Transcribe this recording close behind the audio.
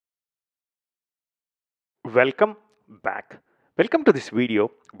Welcome back. Welcome to this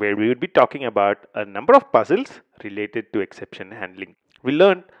video where we will be talking about a number of puzzles related to exception handling. We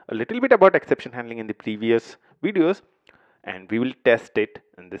learned a little bit about exception handling in the previous videos and we will test it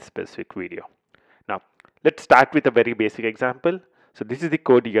in this specific video. Now, let's start with a very basic example. So this is the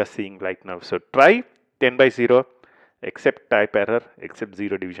code you are seeing right now. So try 10 by 0, except type error, except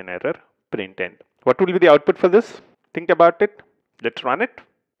 0 division error, print end. What will be the output for this? Think about it. Let's run it.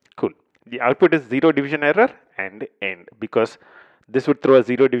 Cool. The output is 0 division error and end, because this would throw a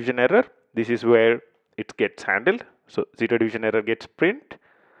 0 division error. This is where it gets handled. So 0 division error gets print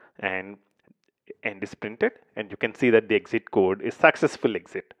and end is printed, and you can see that the exit code is successful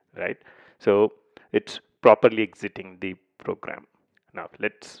exit, right? So it's properly exiting the program. Now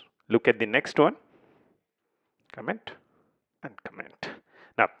let's look at the next one. Comment and comment.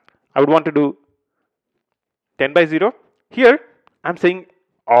 Now I would want to do 10 by 0. Here I'm saying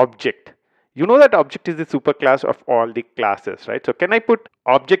object. You know that object is the superclass of all the classes, right? So can I put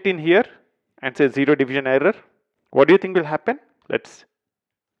object in here and say 0 division error? What do you think will happen? Let's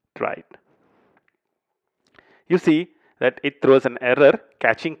try it. You see that it throws an error.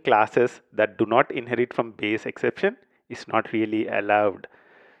 Catching classes that do not inherit from base exception is not really allowed.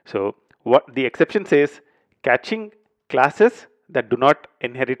 So what the exception says, catching classes that do not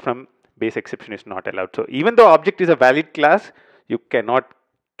inherit from base exception is not allowed. So even though object is a valid class, you cannot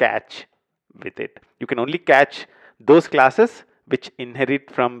catch with it. You can only catch those classes which inherit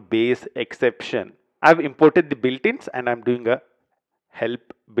from base exception. I've imported the built-ins and I'm doing a help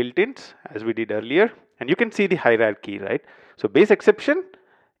built-ins as we did earlier, and you can see the hierarchy, right? So base exception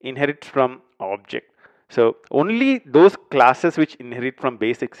inherits from object. So only those classes which inherit from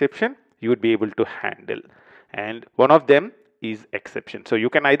base exception you would be able to handle, and one of them is exception. So you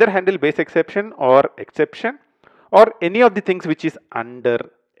can either handle base exception or any of the things which is under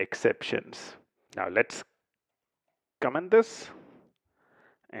exceptions. Now let's comment this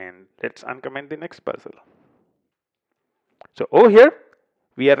and let's uncomment the next puzzle. So over here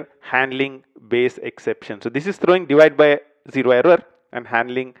we are handling base exception. So this is throwing divide by 0 error and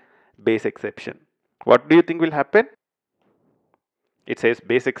handling base exception. What do you think will happen? It says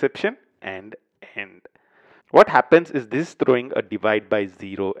base exception and end. What happens is this is throwing a divide by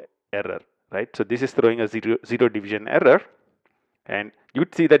 0 error, right? So this is throwing a 0 division error, and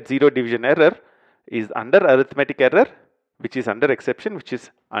you'd see that 0 division error is under arithmetic error, which is under exception, which is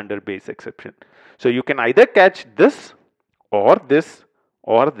under base exception. So you can either catch this or this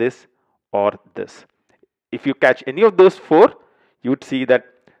or this or this. If you catch any of those four, you would see that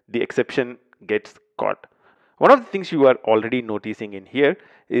the exception gets caught. One of the things you are already noticing in here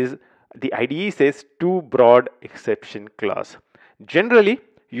is the IDE says too broad exception clause. Generally,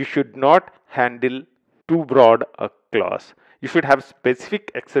 you should not handle too broad a clause. You should have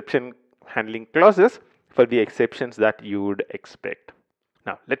specific exception handling clauses for the exceptions that you would expect.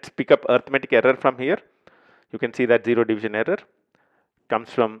 Now let's pick up arithmetic error from here. You can see that 0 division error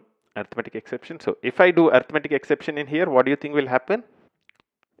comes from arithmetic exception. So if I do arithmetic exception in here, what do you think will happen?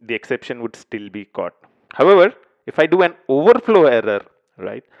 The exception would still be caught. However, if I do an overflow error,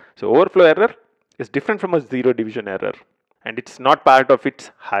 right? So overflow error is different from a 0 division error, and it's not part of its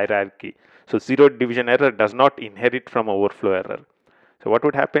hierarchy. So 0 division error does not inherit from overflow error. So what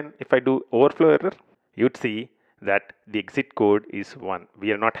would happen if I do overflow error? You'd see that the exit code is 1.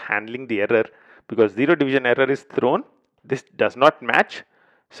 We are not handling the error because 0 division error is thrown. This does not match,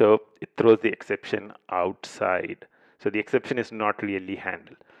 so it throws the exception outside. So the exception is not really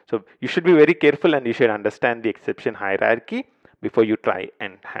handled. So you should be very careful and you should understand the exception hierarchy before you try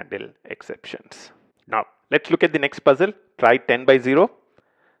and handle exceptions. Now let's look at the next puzzle. Try 10 by 0.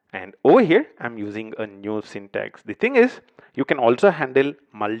 And over here I'm using a new syntax. The thing is, you can also handle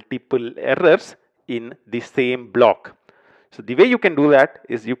multiple errors in the same block. So the way you can do that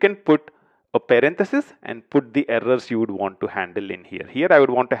is you can put a parenthesis and put the errors you would want to handle in here. Here I would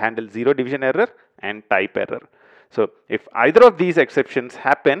want to handle 0 division error and type error. So if either of these exceptions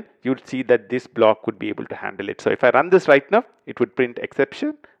happen, you'd see that this block would be able to handle it. So if I run this right now, it would print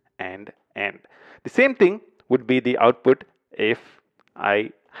exception and end. The same thing would be the output if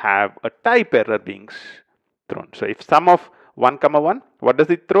I have a type error being thrown. So if sum of 1 comma 1, what does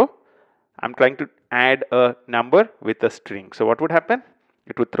it throw? I'm trying to add a number with a string. So what would happen?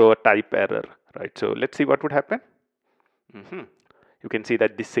 It would throw a type error, right? So let's see what would happen. You can see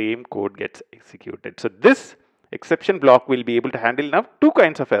that the same code gets executed. So this exception block will be able to handle now two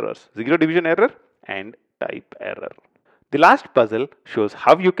kinds of errors: 0 division error and type error. The last puzzle shows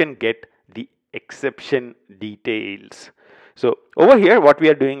how you can get the exception details. So over here what we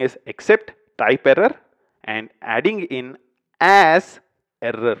are doing is except type error and adding in as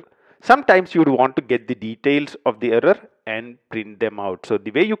error. Sometimes you would want to get the details of the error and print them out. So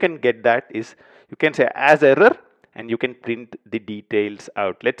the way you can get that is you can say as error and you can print the details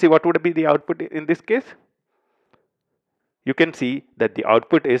out. Let's see what would be the output in this case. You can see that the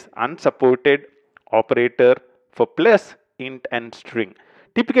output is unsupported operator for plus, int and string.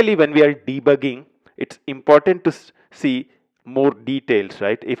 Typically when we are debugging, it's important to see more details,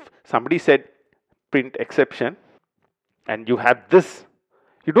 right? If somebody said print exception and you have this,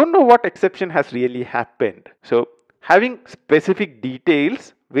 you don't know what exception has really happened. So having specific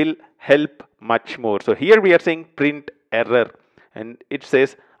details will help much more. So here we are saying print error and it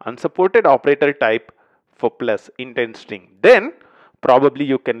says unsupported operator type for plus, int and string. Then probably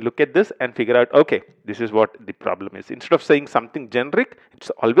you can look at this and figure out, okay, this is what the problem is. Instead of saying something generic,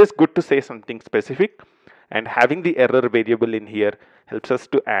 it's always good to say something specific, and having the error variable in here helps us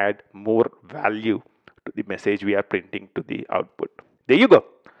to add more value to the message we are printing to the output. There you go.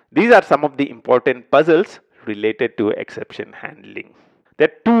 These are some of the important puzzles related to exception handling. There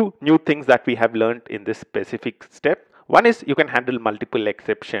are two new things that we have learned in this specific step. One is you can handle multiple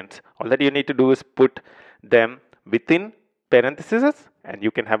exceptions. All that you need to do is put them within parentheses and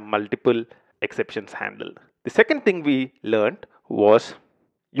you can have multiple exceptions handled. The second thing we learned was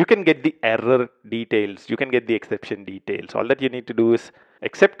you can get the error details, you can get the exception details. All that you need to do is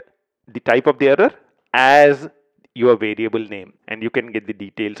accept the type of the error as your variable name and you can get the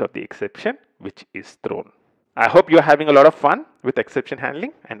details of the exception which is thrown. I hope you're having a lot of fun with exception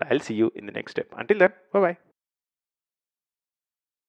handling and I'll see you in the next step. Until then, bye-bye.